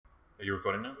Are you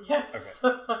recording now? Yes.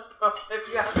 Okay. If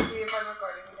you have to see if I'm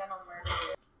recording again, I'll murder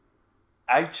you.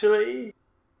 Actually,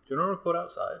 do you want to record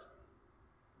outside?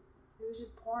 It was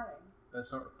just pouring.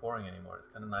 It's not pouring anymore. It's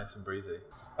kind of nice and breezy.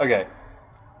 Okay.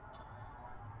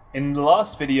 In the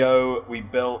last video, we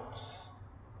built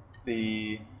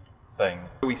the thing.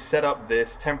 We set up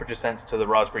this temperature sensor to the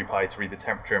Raspberry Pi to read the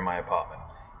temperature in my apartment.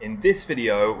 In this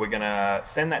video, we're going to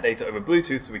send that data over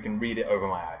Bluetooth so we can read it over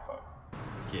my iPhone.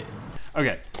 Yeah.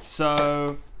 Okay,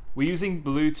 so we're using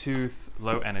Bluetooth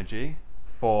Low Energy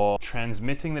for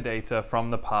transmitting the data from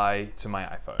the Pi to my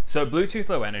iPhone. So Bluetooth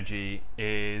Low Energy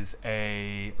is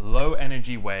a low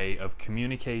energy way of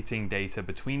communicating data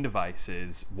between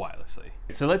devices wirelessly.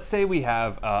 So let's say we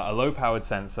have a low powered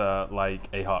sensor like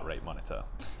a heart rate monitor,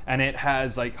 and it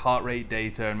has like heart rate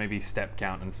data and maybe step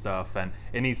count and stuff, and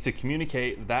it needs to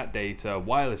communicate that data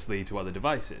wirelessly to other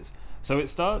devices. So it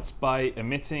starts by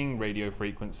emitting radio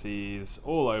frequencies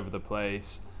all over the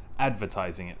place,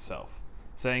 advertising itself,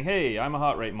 saying, hey, I'm a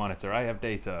heart rate monitor, I have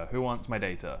data, who wants my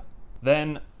data?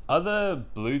 Then other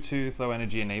Bluetooth low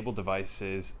energy enabled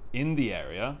devices in the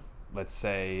area, let's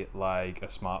say like a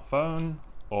smartphone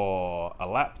or a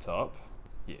laptop,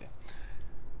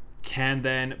 can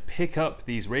then pick up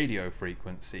these radio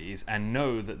frequencies and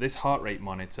know that this heart rate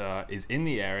monitor is in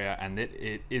the area and that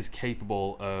it is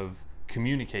capable of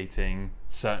communicating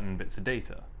certain bits of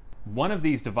data. One of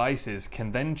these devices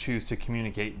can then choose to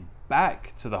communicate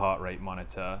back to the heart rate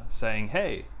monitor saying,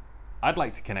 hey, I'd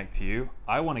like to connect to you,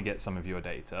 I want to get some of your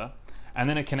data, and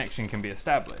then a connection can be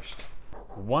established.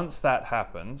 Once that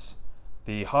happens,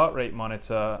 the heart rate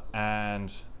monitor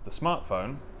and the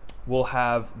smartphone will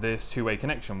have this two-way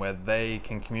connection where they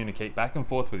can communicate back and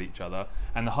forth with each other,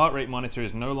 and the heart rate monitor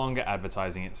is no longer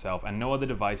advertising itself, and no other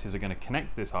devices are going to connect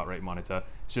to this heart rate monitor.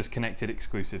 It's just connected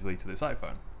exclusively to this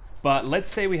iPhone. But let's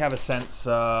say we have a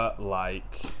sensor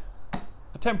like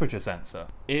a temperature sensor.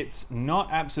 It's not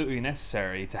absolutely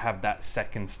necessary to have that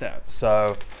second step.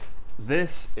 So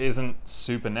this isn't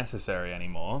super necessary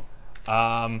anymore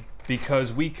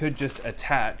because we could just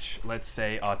attach, let's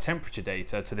say, our temperature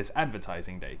data to this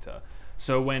advertising data.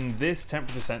 So when this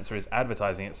temperature sensor is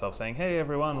advertising itself saying, hey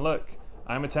everyone, look,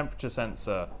 I'm a temperature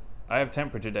sensor, I have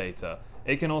temperature data,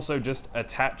 it can also just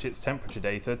attach its temperature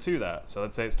data to that. So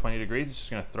let's say it's 20 degrees, it's just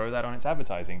going to throw that on its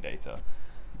advertising data.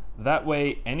 That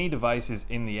way, any devices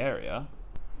in the area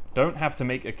don't have to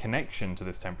make a connection to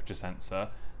this temperature sensor.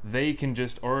 They can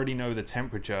just already know the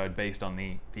temperature based on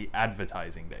the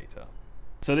advertising data.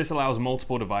 So this allows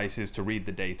multiple devices to read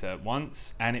the data at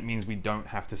once, and it means we don't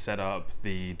have to set up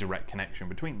the direct connection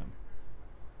between them.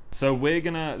 So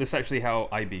this is actually how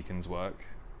iBeacons work.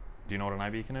 Do you know what an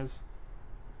iBeacon is?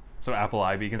 So Apple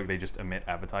iBeacons, they just emit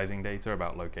advertising data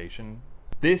about location.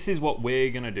 This is what we're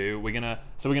gonna do. We're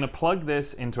gonna plug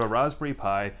this into a Raspberry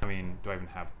Pi. I mean, do I even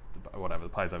have whatever, the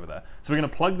Pi's over there. So we're gonna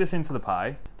plug this into the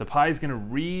Pi. The Pi is gonna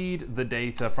read the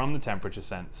data from the temperature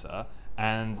sensor,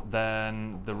 and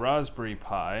then the Raspberry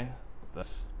Pi,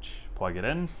 let's plug it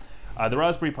in. The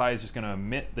Raspberry Pi is just gonna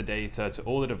emit the data to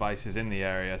all the devices in the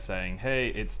area saying, hey,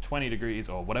 it's 20 degrees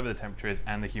or whatever the temperature is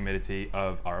and the humidity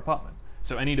of our apartment.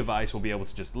 So any device will be able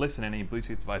to just listen, any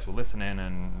Bluetooth device will listen in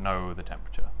and know the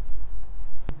temperature.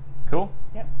 Cool?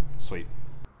 Yep. Sweet.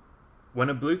 When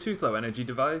a Bluetooth low energy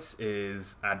device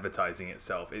is advertising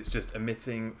itself, it's just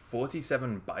emitting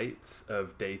 47 bytes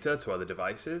of data to other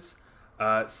devices.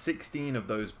 16 of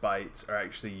those bytes are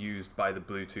actually used by the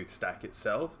Bluetooth stack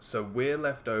itself, so we're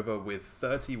left over with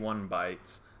 31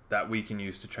 bytes that we can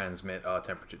use to transmit our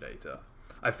temperature data.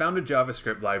 I found a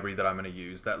JavaScript library that I'm going to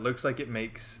use that looks like it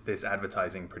makes this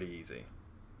advertising pretty easy.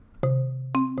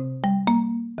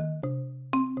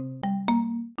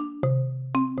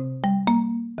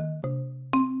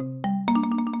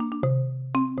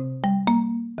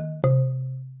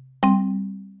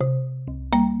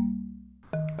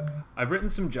 I've written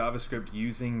some JavaScript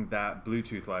using that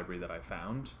Bluetooth library that I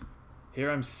found.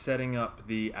 Here I'm setting up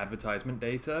the advertisement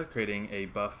data, creating a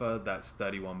buffer that's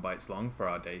 31 bytes long for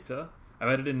our data. I've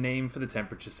added a name for the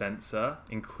temperature sensor,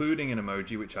 including an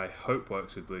emoji, which I hope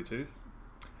works with Bluetooth.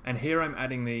 And here I'm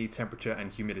adding the temperature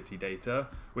and humidity data,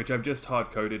 which I've just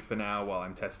hard-coded for now while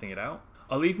I'm testing it out.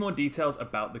 I'll leave more details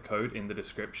about the code in the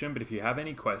description, but if you have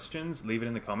any questions, leave it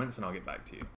in the comments and I'll get back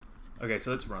to you. Okay, so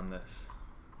let's run this.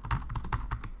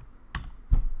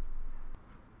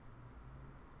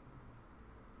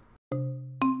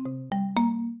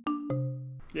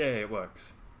 Yay, it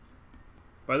works.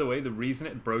 By the way, the reason it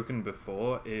had broken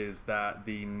before is that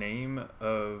the name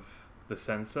of the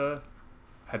sensor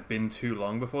had been too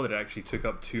long before, that it actually took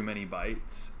up too many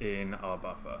bytes in our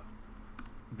buffer.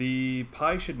 the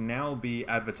Pi should now be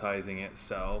advertising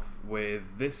itself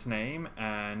with this name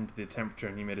and the temperature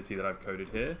and humidity that I've coded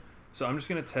here. So I'm just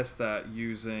going to test that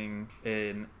using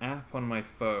an app on my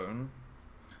phone.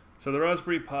 So the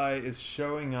Raspberry Pi is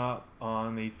showing up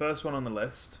on the first one on the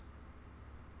list.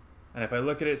 And if I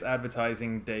look at its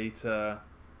advertising data,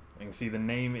 you can see the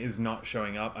name is not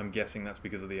showing up. I'm guessing that's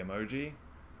because of the emoji.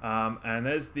 And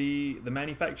there's the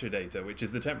manufacturer data, which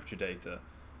is the temperature data.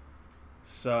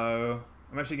 So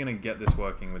I'm actually going to get this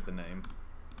working with the name.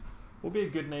 What would be a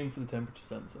good name for the temperature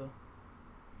sensor?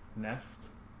 Nest?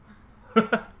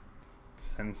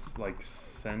 Like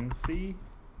Sensei? Sensei.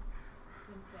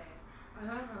 I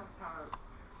don't know how it's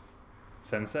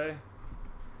Sensei?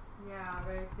 Yeah,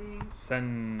 but I think... I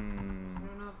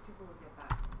don't know if people will get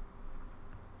that.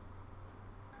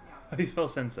 Yeah. How do you spell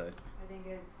sensei? I think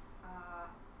it's,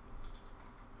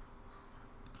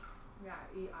 yeah,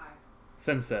 E-I.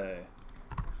 Sensei.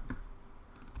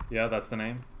 Yeah, that's the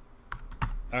name.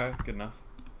 Alright, good enough.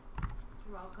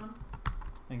 You're welcome.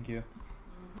 Thank you. Is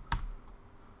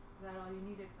that all you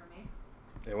needed from me?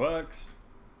 It works.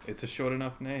 It's a short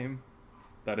enough name.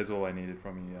 That is all I needed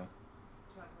from you, yeah.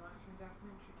 Do I want your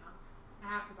documentary now? I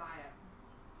have to buy it.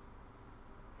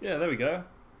 Yeah, there we go.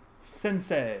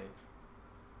 Sensei.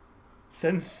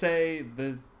 Sensei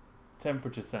the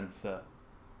temperature sensor.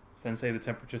 Sensei the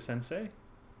temperature sensei?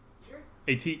 Sure.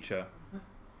 A teacher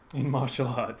in martial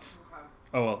arts. Okay.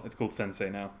 Oh well, it's called Sensei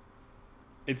now.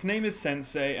 Its name is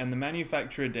Sensei, and the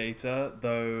manufacturer data,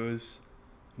 those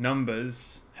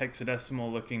numbers,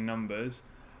 hexadecimal looking numbers,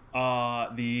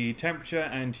 are the temperature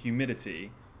and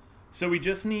humidity. So we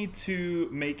just need to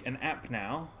make an app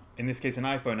now, in this case an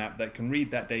iPhone app, that can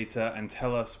read that data and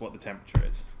tell us what the temperature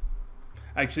is.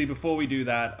 Actually, before we do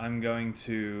that, I'm going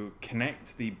to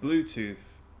connect the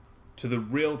Bluetooth to the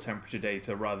real temperature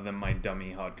data rather than my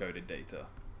dummy hard-coded data.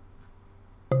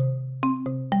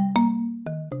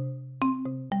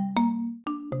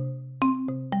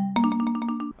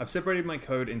 I've separated my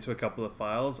code into a couple of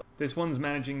files. This one's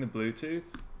managing the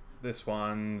Bluetooth, this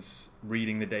one's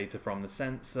reading the data from the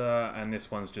sensor, and this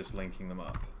one's just linking them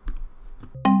up.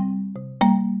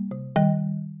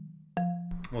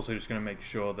 I'm also just going to make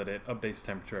sure that it updates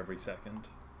temperature every second.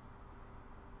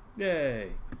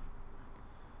 Yay!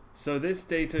 So this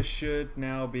data should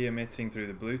now be emitting through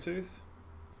the Bluetooth,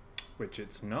 which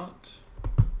it's not.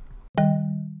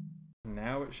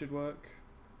 Now it should work.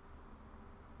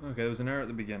 Okay, there was an error at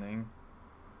the beginning,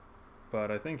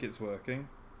 but I think it's working.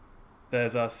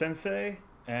 There's our sensei,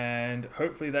 and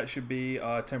hopefully that should be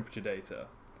our temperature data.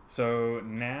 So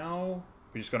now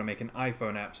we just got to make an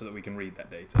iPhone app so that we can read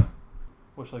that data.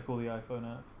 What should I call the iPhone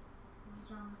app?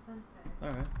 What's wrong with Sensei?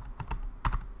 Alright.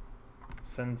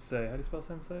 Sensei, how do you spell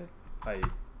sensei? I-E.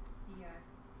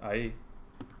 E-I. I-E.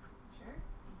 Sure?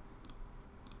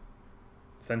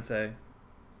 Sensei.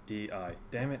 E-I.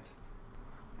 Damn it.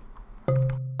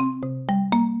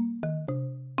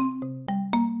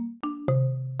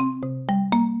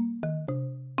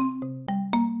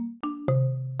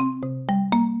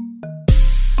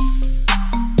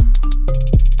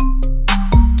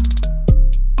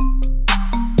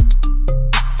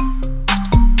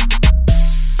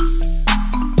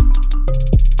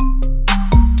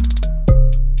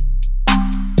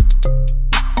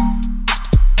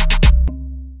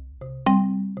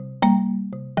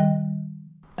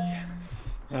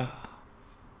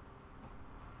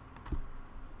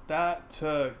 That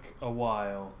took a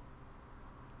while.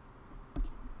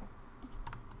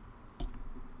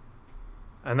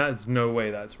 And that's no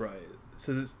way that's right. It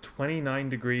says it's 29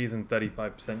 degrees and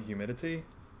 35% humidity.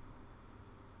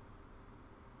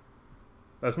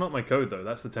 That's not my code though,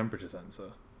 that's the temperature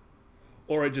sensor.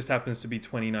 Or it just happens to be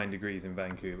 29 degrees in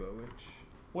Vancouver, which...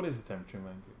 What is the temperature in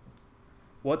Vancouver?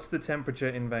 What's the temperature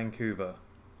in Vancouver?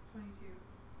 22.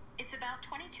 It's about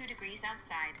 22 degrees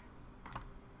outside.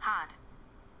 Hot.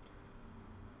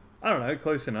 I don't know,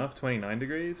 close enough, 29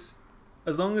 degrees.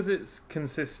 As long as it's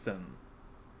consistent,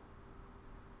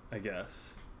 I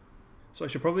guess. So I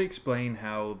should probably explain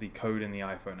how the code in the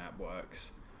iPhone app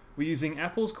works. We're using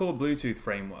Apple's core Bluetooth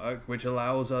framework, which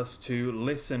allows us to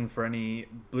listen for any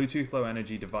Bluetooth low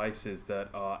energy devices that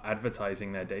are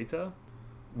advertising their data.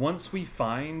 Once we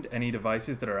find any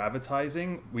devices that are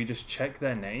advertising, we just check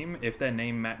their name. If their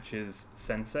name matches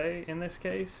Sensei in this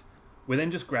case, we're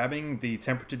then just grabbing the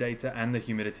temperature data and the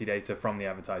humidity data from the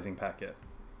advertising packet.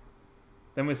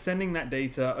 Then we're sending that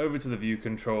data over to the view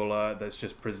controller that's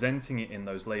just presenting it in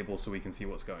those labels so we can see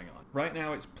what's going on. Right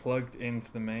now it's plugged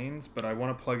into the mains, but I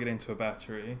want to plug it into a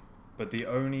battery. But the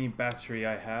only battery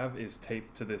I have is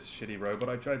taped to this shitty robot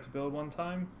I tried to build one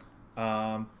time. So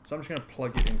I'm just going to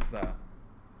plug it into that.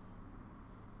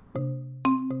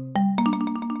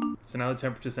 So now the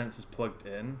temperature sensor's plugged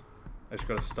in. I just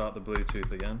gotta start the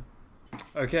Bluetooth again.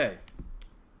 Okay.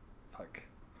 Fuck.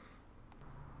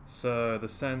 So the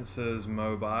sensor's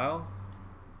mobile.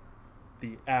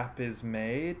 The app is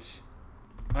made.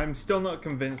 I'm still not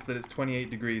convinced that it's 28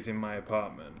 degrees in my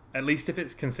apartment. At least if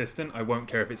it's consistent, I won't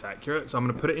care if it's accurate. So I'm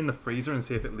gonna put it in the freezer and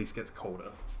see if it at least gets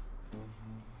colder.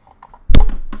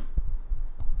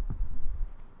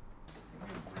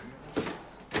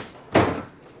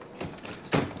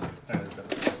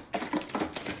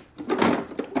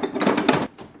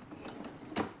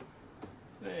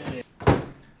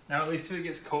 Now at least if it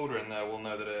gets colder in there, we'll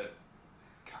know that it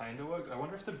kind of works. I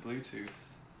wonder if the Bluetooth...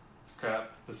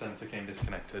 Crap, the sensor came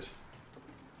disconnected.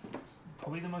 It's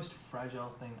probably the most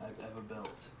fragile thing I've ever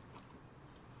built.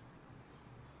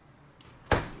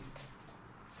 Damn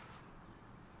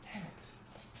it.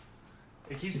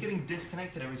 It keeps getting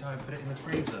disconnected every time I put it in the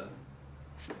freezer.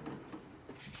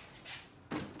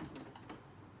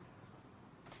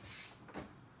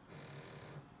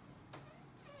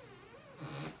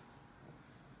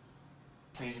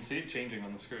 And you can see it changing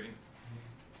on the screen.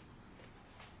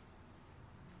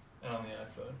 And on the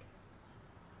iPhone.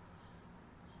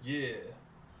 Yeah.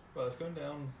 Well, it's going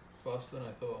down faster than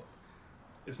I thought.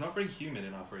 It's not very humid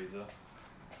in our freezer.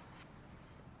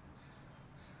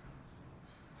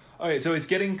 Okay, so it's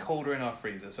getting colder in our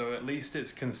freezer, so at least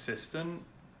it's consistent,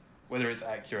 whether it's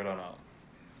accurate or not.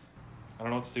 I don't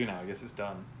know what to do now. I guess it's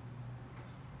done.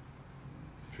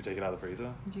 Should we take it out of the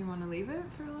freezer? Do you want to leave it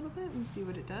for a little bit and see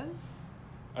what it does?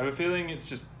 I have a feeling it's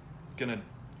just gonna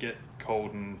get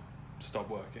cold and stop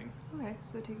working. Okay,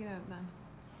 so take it out then.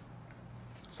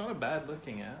 It's not a bad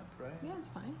looking app, right? Yeah, it's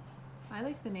fine. I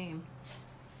like the name.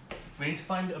 We need to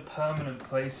find a permanent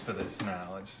place for this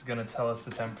now. It's gonna tell us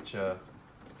the temperature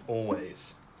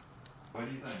always. Where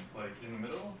do you think? Like in the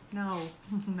middle? No,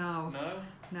 no, No?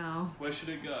 no. Where should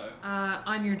it go?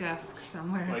 On your desk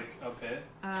somewhere. Like up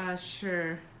here?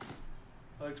 Sure.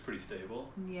 That looks pretty stable.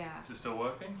 Yeah. Is it still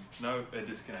working? No, it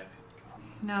disconnected.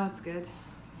 No, it's good.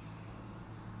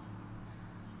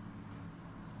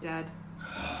 Dead.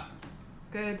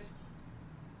 Good.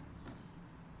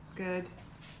 Good.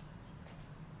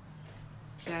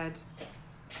 Dead.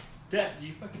 Dead?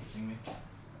 You fucking kidding me?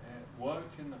 It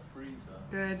worked in the freezer.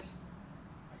 Good.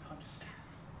 I can't just...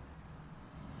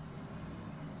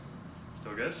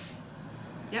 Still good?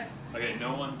 Yep. Okay,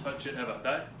 no one touch it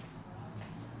ever.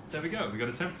 There we go. We got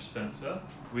a temperature sensor.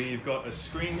 We've got a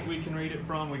screen that we can read it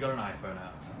from. We got an iPhone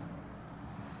app.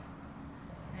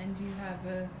 And you have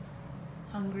a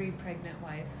hungry pregnant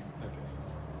wife. Okay.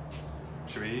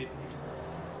 Should we eat?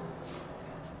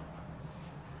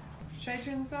 Should I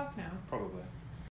turn this off now? Probably.